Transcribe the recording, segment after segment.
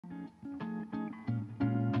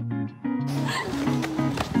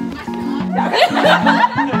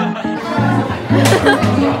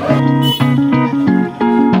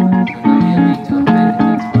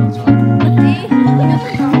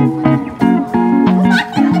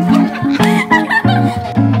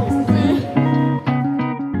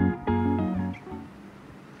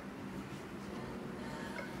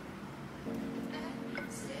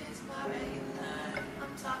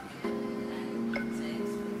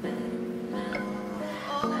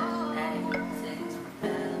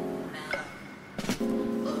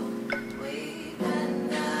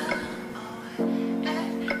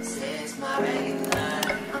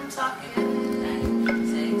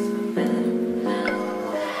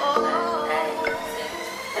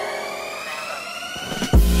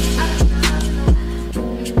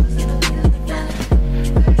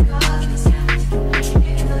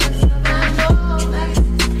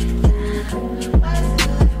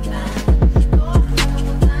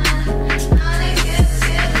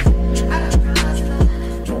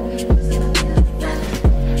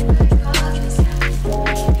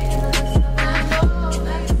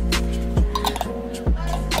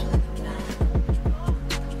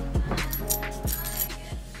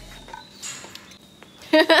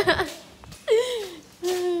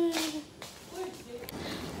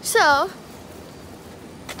So,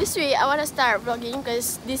 this week I want to start vlogging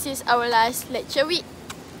because this is our last lecture week.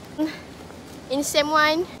 In Sem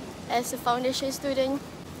 1, as a foundation student,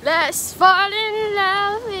 let's fall in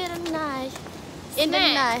love in the night. In the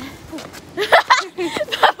night.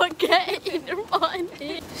 Okay, in the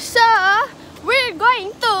morning. So, we're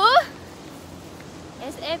going to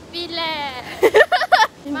SAP Lab.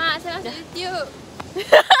 Mak, saya masuk YouTube.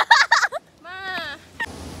 Mak.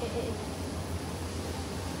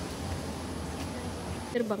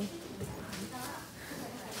 Terbang.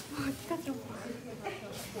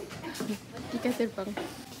 Tika terbang.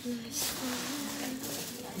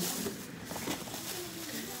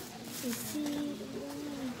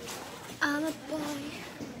 I'm a boy.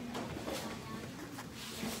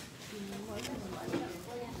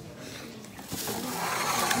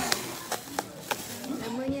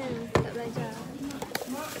 Lamanya tak belajar.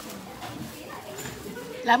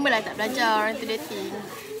 Lama lah tak belajar orang tu dating.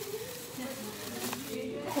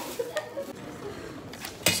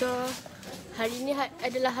 So, hari ini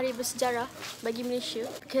adalah hari bersejarah bagi Malaysia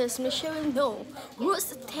because Malaysia will know who's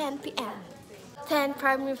the 10 PM. 10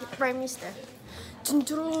 Prime Minister.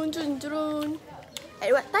 Junjurun, junjurun. At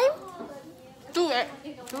what time? 2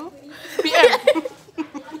 PM.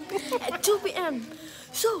 At 2 PM.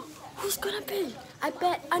 So, who's gonna be? I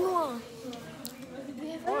bet Anwar. Do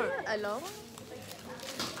we have alarm?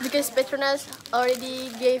 Because Petronas already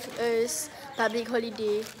gave us public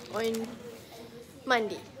holiday on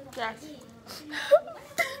Monday. Yes.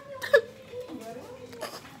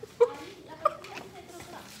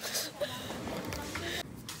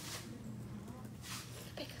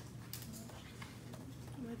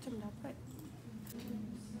 Macam dapat.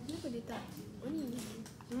 Kenapa dia tak? Oh ni.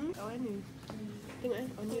 Kat mana? Tengok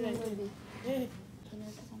on the right tadi.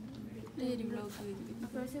 Dia jadi vlogger juga.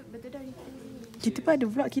 Aku rasa betul dah ni. Kita pun ada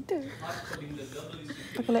vlog kita.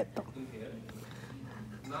 Pakai laptop.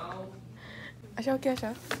 Asha okey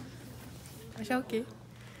Asha? Asha okey?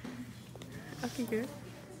 Okey ke?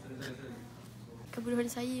 Kebodohan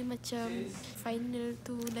saya macam final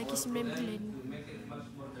tu lagi 9 bulan.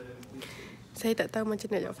 Saya tak tahu macam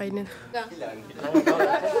nak jawab final.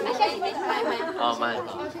 Oh, man.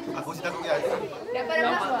 Aku sudah kuliah.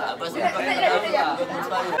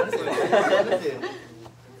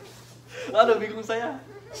 Aduh, bingung saya.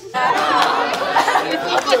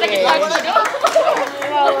 Ikut sakit kaki tu.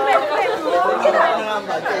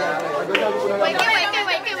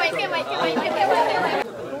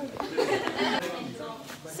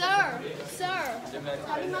 Sir,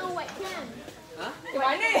 kami mahu webcam.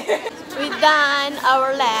 We done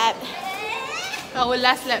our lab. Our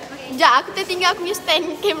last lap. Sekejap, aku tertinggal aku punya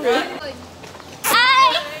stand kamera.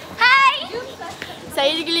 Hai.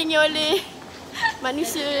 Saya dikelilingi oleh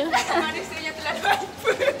manusia. Manusia yang telah lupa.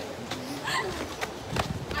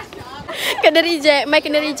 Kena reject, Mai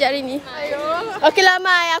kena reject hari ni. Okey lah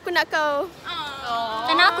Mai, aku nak kau.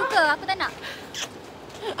 Tak nak aku ke? Aku tak nak.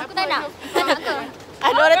 Aku tak nak. Tak nak ke?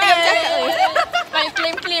 Ada orang tengah bercakap ni. Mai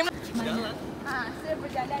claim. Saya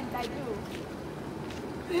berjalan laju.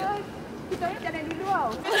 Kita orang jalan dulu tau.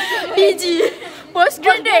 PG,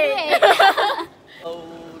 postgraduate.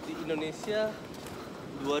 Di Indonesia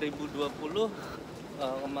 2020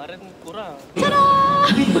 kemarin kurang.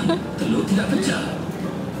 Telur tidak pecah.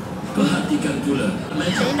 Perhatikan pula.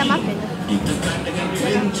 Saya nak makan. Ditekan dengan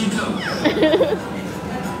rem jika.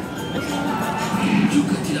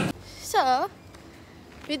 Juga tidak. So,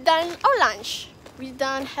 We done our lunch. We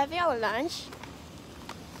done having our lunch.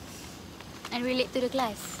 And relate to the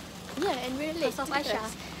class. Yeah, and we're late. Of Asha.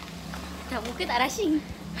 Tak, muka tak rushing.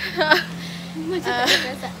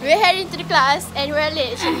 We're heading to the class and we're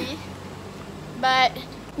late actually. But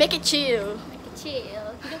make it chill.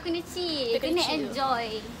 Chill. Hidup kena chill. Kena Kena chill. enjoy.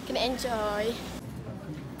 Kena enjoy.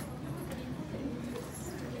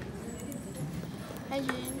 Hi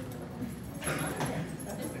Jin.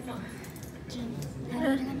 Jin.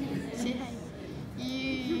 Say hi.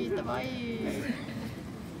 Tak baik.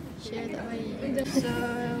 Share tak baik. So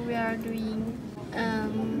we are doing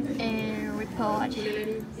a report.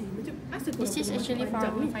 This is actually for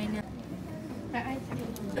our final.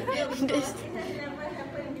 This.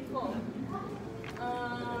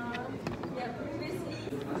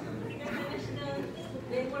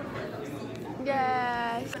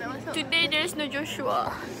 Guys, today there's no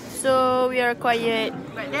Joshua, so we are quiet.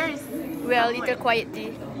 But there is, well, little quiet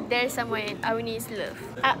too. There is someone. Auni is love.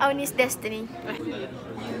 Auni is destiny.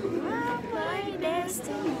 My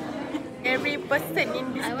destiny. Every person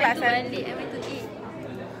in this I class went to eat.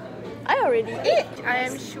 I already ate. I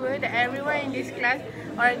am sure that everyone in this class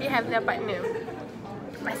already have their partner.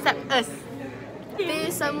 Except us. There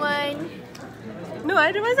is someone. No,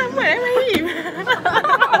 ada sama Rahim.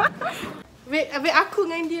 Wait, aku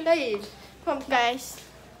dengan dia lain. Come guys.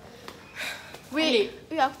 Wait,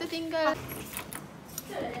 aku tertinggal.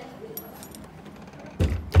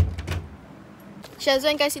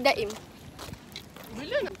 Syazwan kasih Daim.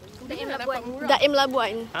 Bila nak dapat murah? Daim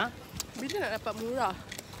Labuan. Ha? Bila nak dapat murah?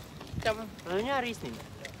 Macam Sebenarnya hari Isnin.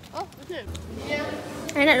 oh, betul.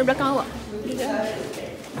 Saya nak di belakang awak.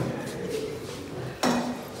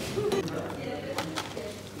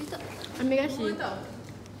 Ambil kasih.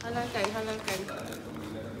 Halalkan.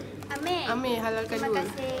 Amir. Amir halalkan Terima dua.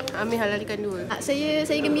 kasih. Amir halalkan dua.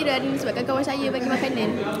 Saya gembira hari ni sebabkan kawan saya bagi makanan.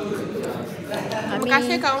 Terima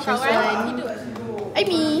kasih kawan-kawan.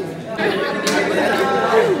 Aimi.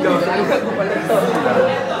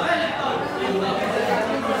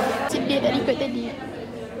 Sedih tak record tadi.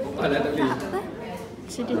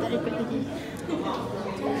 Sedih tak record tadi.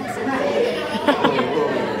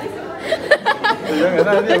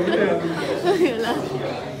 Janganlah dia punya. Yalah.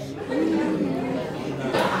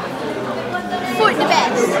 Food the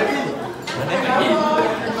best.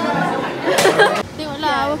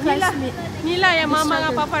 Tengoklah our classmate. Ni lah yang mama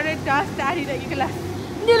dengan papa reda setiap hari nak pergi kelas.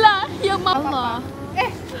 Ni lah yang mama.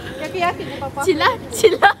 Yakin-yakin dengan papa.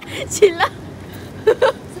 Cila.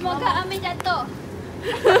 Semoga Amir jatuh.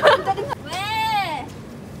 Tak dengar. Weh.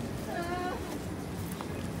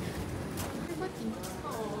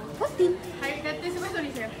 Potin. Hari kata sebab sorry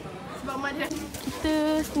saya. Sebab mak dia. Kita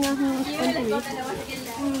setengah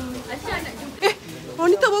Oh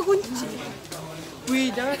ni tak bawa kunci. Weh,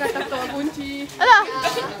 jangan kata tak bawa kunci. Alah.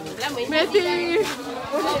 Mesti.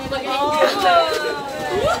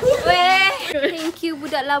 Weh. Thank you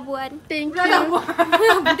budak Labuan. Thank you.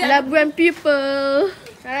 Labuan people.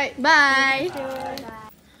 Alright. Bye.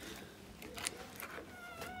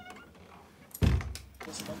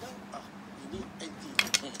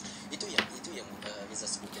 Itu yang Riza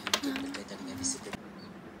sebutkan berkaitan dengan disiplin.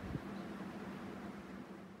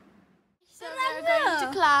 So we are going to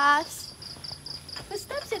class. First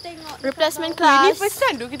time saya tengok. Replacement Ni class. first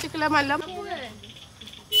time tu kita kelas malam. Memang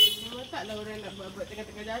taklah orang nak buat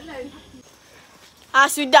tengah-tengah jalan.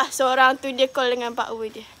 Sudah seorang tu dia call dengan Pak Wu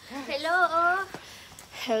dia. Hello.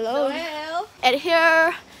 Hello. And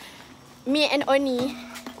here, me and Oni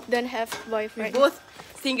don't have boyfriend. Both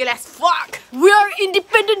single as fuck. We are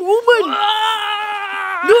independent women.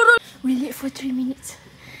 We late for 3 minutes.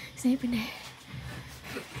 Saya penat.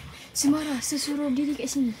 Semara sesuruh diri kat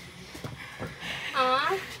sini.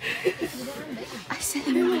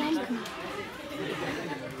 Assalamualaikum.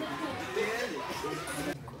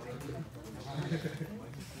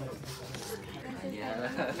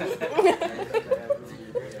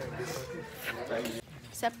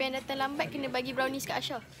 Siapa yang datang lambat kena bagi brownies kat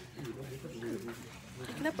Asha.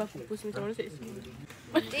 Kenapa aku post macam orang seksi?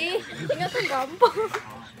 Ingatan gampang.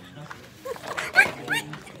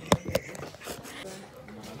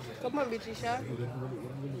 Come on, Beatricia.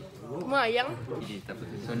 Ma, yang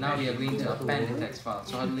So now we are going to append the text file.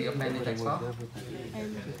 So how do we append the text file?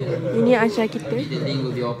 ini Asha kita. The link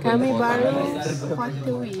will be open Kami for baru time.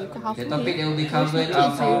 quarter way ke half The way. topic that will be covered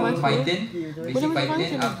are from Python, basic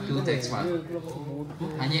Python up to text file.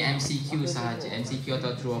 Hanya MCQ sahaja, MCQ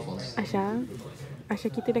atau true or false. Asha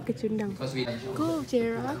kita dah kecundang. Because we Go,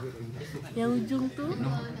 Jera. Yang ujung tu. no.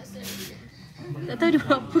 Tak tahu dia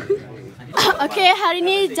buat apa. Okay, hari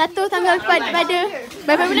ni jatuh tanggal pada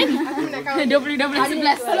berapa bulan?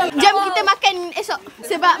 2011. Jom kita makan esok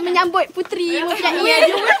sebab menyambut puteri mempunyai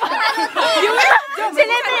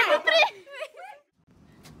celebrate puteri.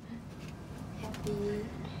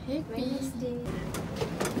 Happy birthday.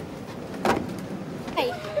 Hi.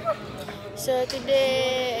 So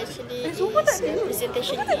today actually is the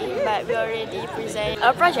presentation day, but we already present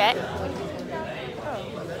our project.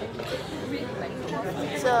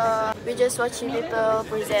 So we just watching people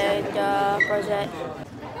present the project.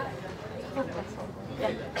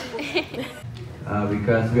 Yeah.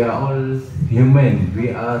 Because we are all human,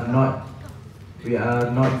 we are not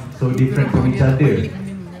so different from each other.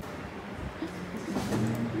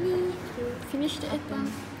 Finish the apple.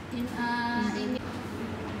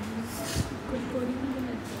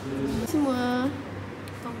 Semua.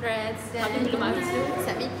 Congrats dan belum habis tu.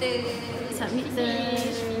 Submitter.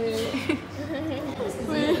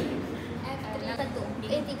 Satu.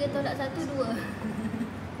 3 tolak 1,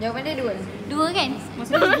 2. Jawapan dia 2. 2 kan?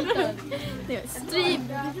 Tengok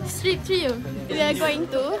strip trio. We are going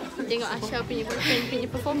to tengok Asha punya boyfriend punya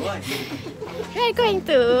performance. We are going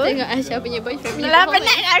to tengok Asha punya boyfriend punya performance.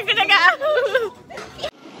 Penat aku dengar.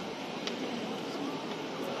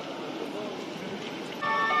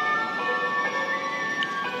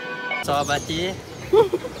 Sahabati.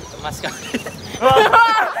 Maskar.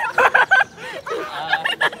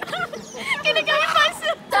 Kena kami paksa.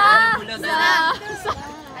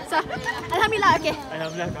 Alhamdulillah, okey.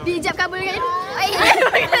 Alhamdulillah. Dijab kabul kan?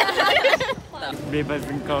 Bebas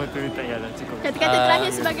engkau tu tak payahlah cukup. Kata-kata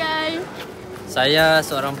terakhir sebagai saya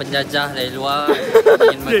seorang penjajah dari luar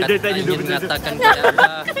ingin mengatakan kepada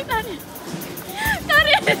anda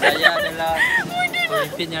saya adalah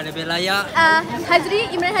pemimpin yang lebih layak.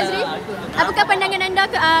 Imran Hazri, apakah pandangan anda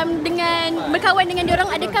dengan berkawan dengan diorang?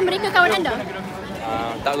 Adakah mereka kawan anda?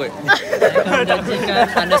 Tak kot. Saya akan menjanjikan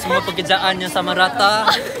anda semua pekerjaan yang sama rata.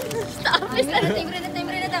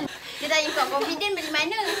 Datang. Dia tanya kau confident dari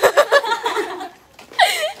mana?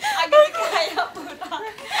 Aku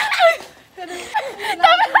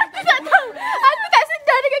tak tahu. Aku tak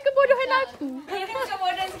sedar dengan kebodohan aku.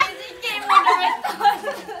 Kebodohan sikit-sikit bodoh betul.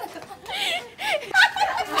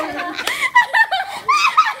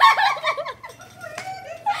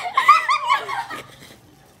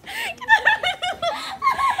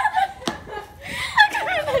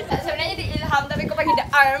 Sebenarnya dia ilham tapi kau panggil dia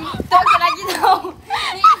arm. Tu okey lagi tau.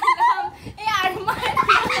 Ni ilham. Arman.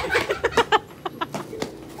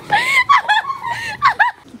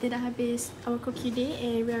 Kita dah habis our cookie day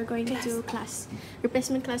and we are going to class.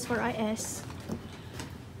 Replacement class for IS.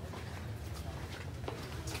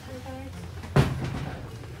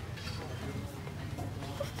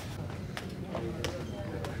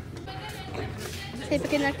 Saya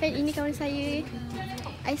perkenalkan, ini kawan saya,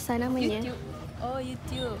 Aisyah namanya.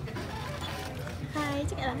 YouTube. Hai,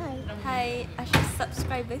 cakaplah hai. Hai, Asha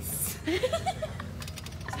subscribers.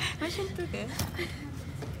 Macam tu ke?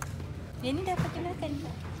 Yang ni dah perkenalkan.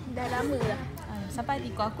 Dah lama lah. Sampai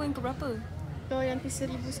hati kau, aku yang keberapa? Kau yang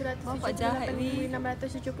ke-1178 Bapak jahat ni.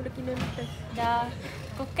 670 km. Dah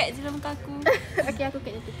kokat je dalam muka aku. Okey, aku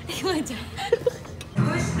kat nanti. Macam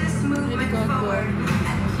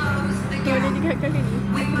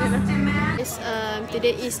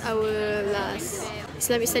Today is our last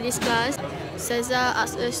Islamic Studies class. Saza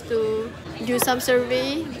asked us to do some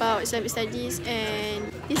survey about Islamic Studies, and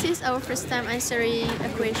this is our first time answering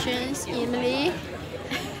questions in Malay.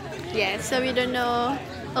 yes. So we don't know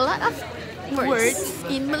a lot of words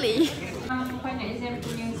in Malay.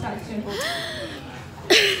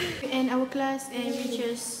 And our class, and we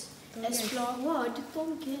just explore. Wow, the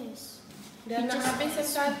phone gas. Dan habis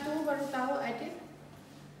sesuatu baru tahu ada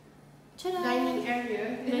dining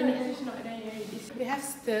area. It's not a dining area. We have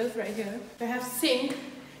stove right here. We have sink.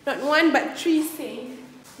 Not one but 3 sinks.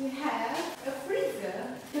 We have a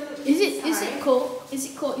freezer. Is it cold? Is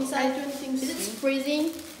it cold inside? I don't think Is so. it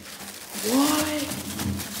freezing? What?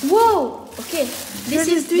 Whoa! Okay, this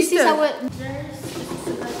is our.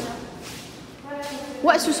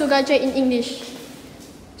 What's susu gajah in English?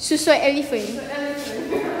 Susu elephant.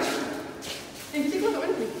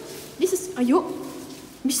 This is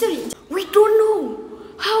mystery. We don't know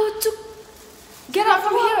how to get out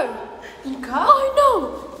from here. Tingkap? Oh no,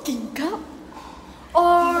 tingkap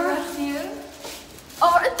or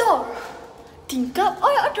a door. Tingkap or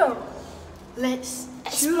a door. Let's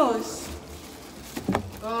explore.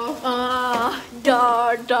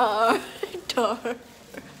 Door.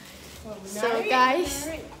 So guys,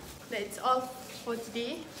 that's all for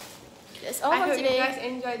today. that's all I for hope today. you guys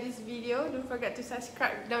enjoyed this video. Don't forget to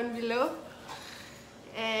subscribe down below.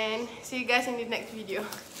 And see you guys in the next video.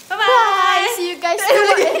 Bye. See you guys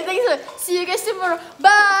tomorrow. See you guys tomorrow.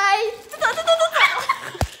 Bye.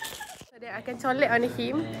 So that I can collet on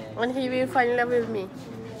him and he will fall in love with me.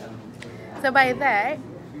 So by that,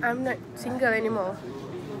 I'm not single anymore.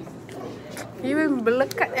 He will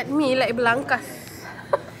melekat at me like belangkas.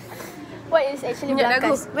 What is actually Minyak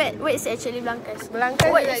belangkas? What is actually belangkas? Belangkas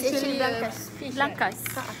What is is actually actually belangkas? Belangkas.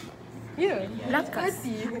 Ya. Belangkas.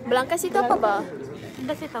 Belangkas itu apa, Ba?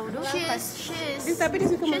 Dah saya tahu dulu. Tapi dia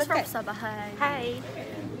suka She's melekat. from Sabahan. Hi.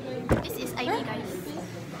 This is Ivy, guys.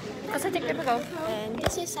 Kau saya cek kau. And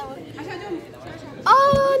this is our...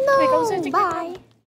 Oh no! Bye.